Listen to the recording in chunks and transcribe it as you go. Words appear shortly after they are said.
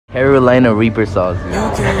Carolina Reaper sauce.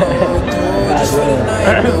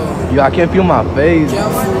 Yo, I can't feel my face.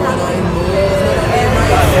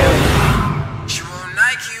 She won't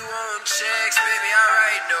Nike, won't checks, baby, I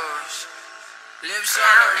write those. Lips on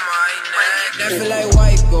my neck, that feel like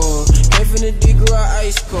white gold. Came from the digger,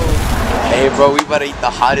 ice cold. Hey bro, we about to eat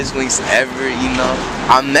the hottest wings ever, you know.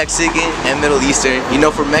 I'm Mexican and Middle Eastern. You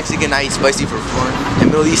know, for Mexican, I eat spicy for fun.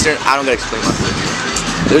 And Middle Eastern, I don't gotta explain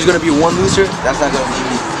myself. There's gonna be one loser, that's not gonna be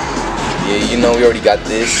me. Yeah, you know, we already got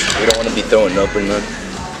this. We don't wanna be throwing up or nothing.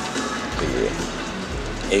 But yeah.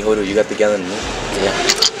 Hey, hold on, you got the gallon of milk? Yeah.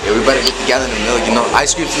 Yeah, we better get the gallon of milk, you know.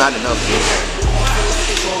 Ice cream's not enough, dude.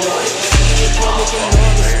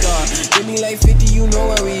 Give me like 50, you know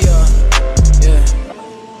where we are. Yeah.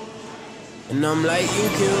 And I'm like, you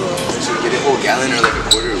can roll. Should we get a whole gallon or like a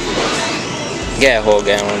quarter? Yeah, a whole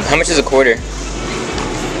gallon. How much is a quarter?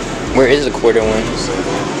 Where is the quarter one?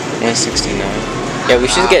 169. Yeah, we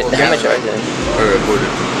should get. How much are they? Or a quarter.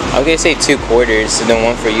 I was gonna say 2 quarters, so then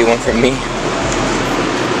one for you, one for me.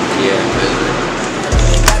 Yeah.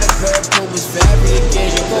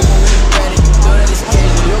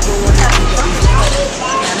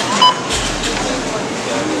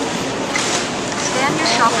 Scan your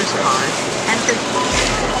shopper's card. Enter. Come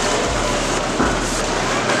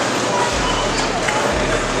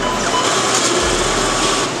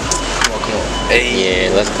on. Hey.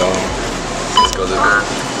 Yeah, let's go. Let's go,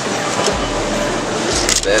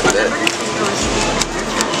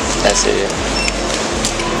 That's it.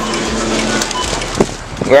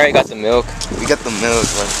 We already got the milk. We got the milk,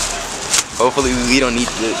 but hopefully we don't need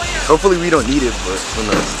it. Hopefully we don't need it, but who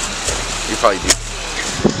knows? We probably do.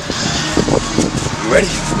 You ready?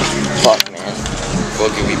 Fuck, man.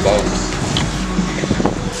 Fuck it, we both.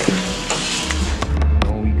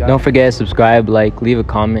 Don't forget to subscribe, like, leave a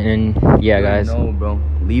comment, and yeah, guys. No, bro.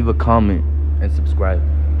 Leave a comment and subscribe.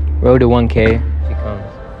 Road to 1K. She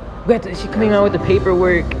comes. She's coming out with the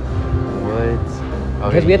paperwork. What?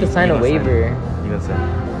 Because we have to sign a waiver. You gonna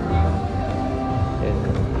sign?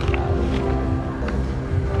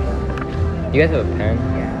 You guys have a pen?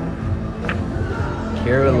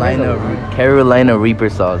 Carolina Reaper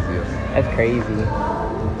sauce. That's crazy.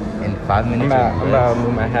 In 5 minutes. I'm about to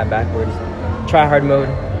move my hat backwards. Try hard mode.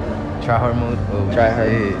 Try hard mode? Oh, try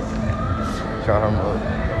hard. Try hard mode.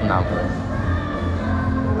 Nah, bro.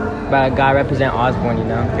 But I gotta represent Osborne, you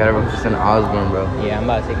know? You gotta represent Osborne, bro. Yeah, I'm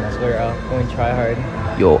about to take my sweater off. Going try hard.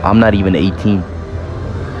 Yo, I'm not even 18.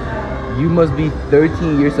 You must be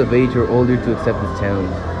 13 years of age or older to accept this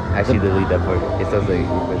challenge. Actually, delete that part. It sounds like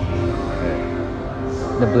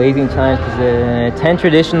the Blazing Challenge is 10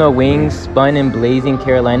 traditional wings spun in blazing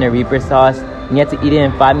Carolina Reaper sauce. And you have to eat it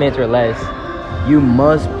in 5 minutes or less. You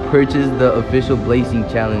must purchase the official Blazing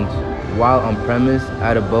Challenge while on premise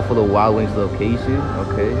at a Buffalo Wild Wings location.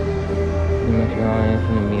 Okay.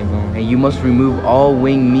 And you must remove all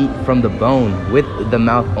wing meat from the bone with the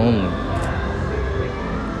mouth only.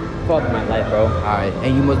 Fuck my life, bro. Alright,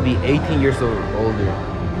 and you must be 18 years or older.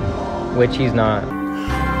 Which he's not.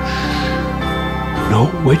 No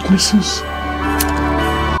witnesses?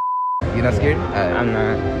 You're not scared? I'm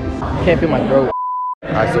not. I can't feel my throat.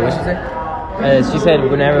 Alright, so what she said? She said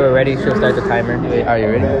whenever we're ready, she'll start the timer. Are you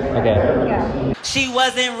ready? Okay. She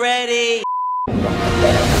wasn't ready.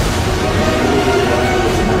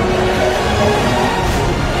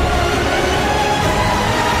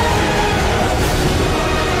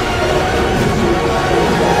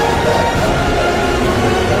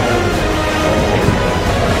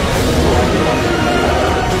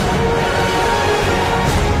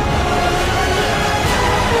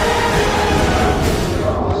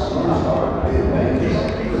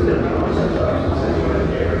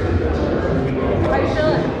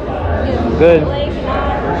 Good.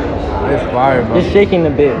 It's fire, bro. Just shaking a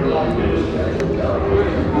bit. 4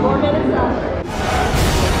 minutes left.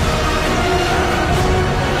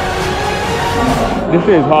 This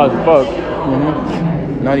shit is hot as fuck.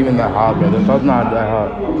 Not even that hot, bro. The sauce not that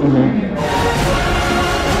hot.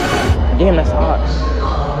 Damn, that's hot.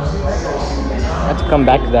 I have to come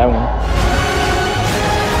back to that one.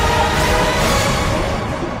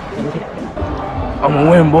 I'm gonna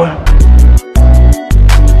win, boy.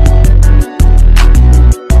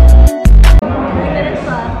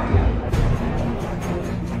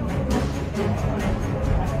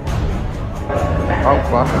 I'm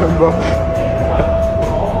crying, bro.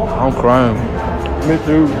 I'm crying. Me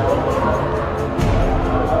too.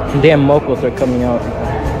 Damn mocos are coming out.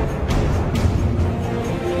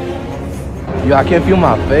 Yo, I can't feel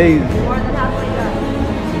my face. More than halfway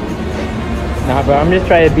done. Nah, bro, I'm just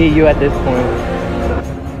trying to beat you at this point.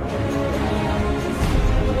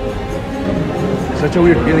 Such a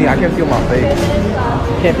weird feeling. I can't feel my face.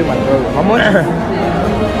 Can't feel my throat. How much?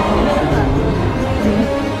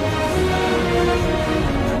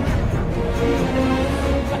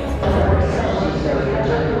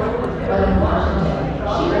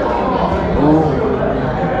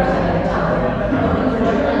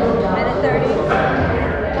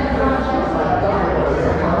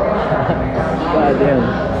 God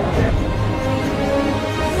damn.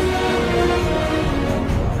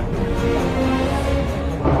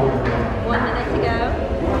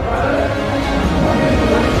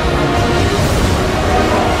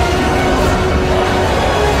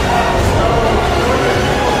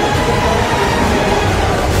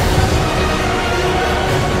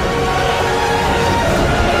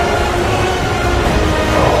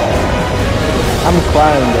 I'm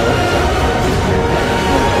crying, bro.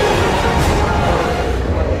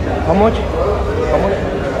 How much? How much?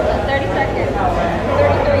 30 seconds.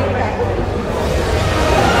 33 seconds.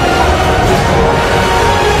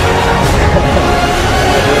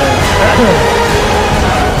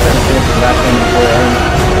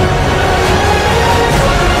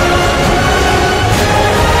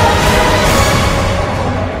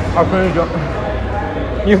 I'll finish up.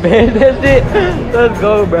 You finished that shit? Let's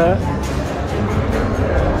go, bro.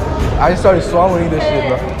 I just started swallowing this shit,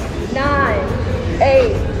 bro. 9,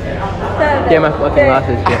 8, 7. Damn, I fucking lost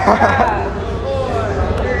this shit. 5, 4,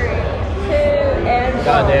 3, 2, and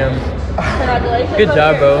Goddamn. congratulations. Good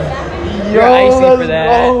job, bro. You're icy for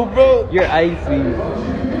that. Go, bro. You're icy.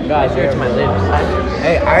 God, you're to my lips.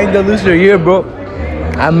 Hey, I ain't the loser here, bro.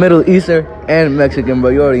 I'm Middle Eastern and Mexican, bro.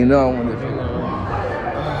 You already know I'm on this.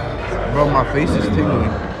 Bro, my face is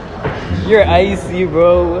tingling. You're icy,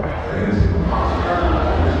 bro.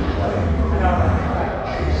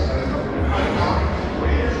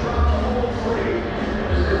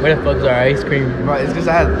 Where the fuck's our ice cream? Bro, it's because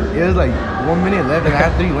it was like 1 minute left and I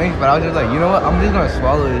had 3 wings, but I was just like, you know what? I'm just gonna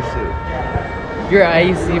swallow this shit. You're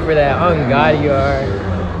icy for that. Oh God, you are.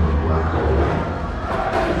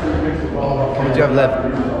 How much you have left?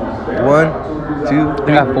 1, 2,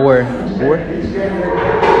 3. I got 4. 4?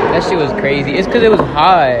 That shit was crazy. It's because it was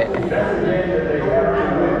hot.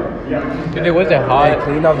 Dude, it wasn't hot. Hey,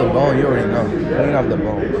 clean off the bone. You already know. Clean off the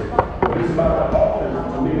bone.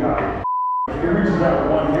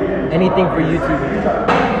 Anything for YouTube.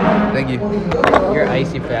 Thank you. You're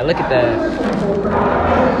icy for that. Look at that.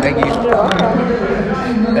 Thank you.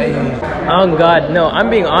 Hey. Oh God, no. I'm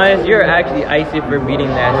being honest. You're actually icy for beating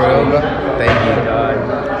that. Bro, bro. Thank you. God.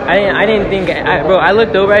 I didn't think. Bro, I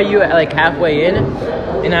looked over at you like halfway in,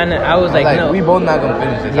 and I was like, no. We both not gonna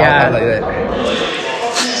finish this. Yeah. I was like that.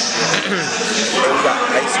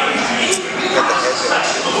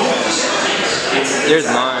 There's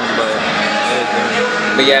mine,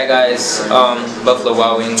 but yeah, guys, Buffalo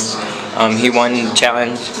Wild Wings. He won the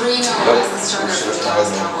challenge.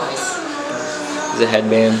 The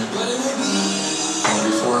headband.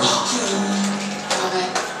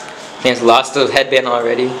 He's lost the headband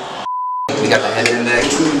already. We got the headband back.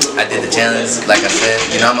 I did the challenge, like I said.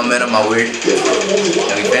 You know, I'm a man of my word. And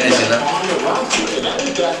we finished, you know.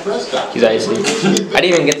 He's icy. I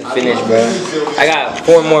didn't even get to finish, bro. I got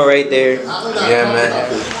 4 more right there. Yeah, man.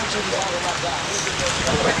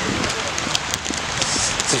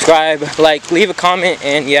 Subscribe, like, leave a comment,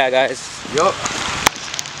 and yeah, guys. Yup.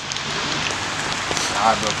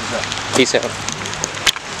 Alright, bro. Peace out. Peace out.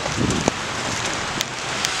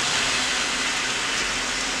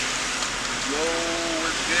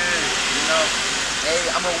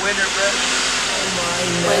 I'm a winner, bro.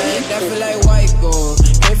 That feel like white gold.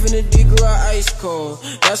 Came from the D, grew up ice cold.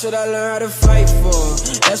 That's what I learned how to fight for.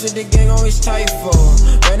 That's what the gang always tight for.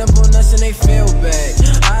 Ran up on us and they fell back.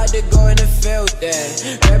 I had to go and it felt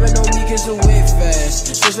that. Grabbing on me cause the whip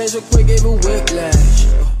fast. Switch lanes so quick, gave a whiplash.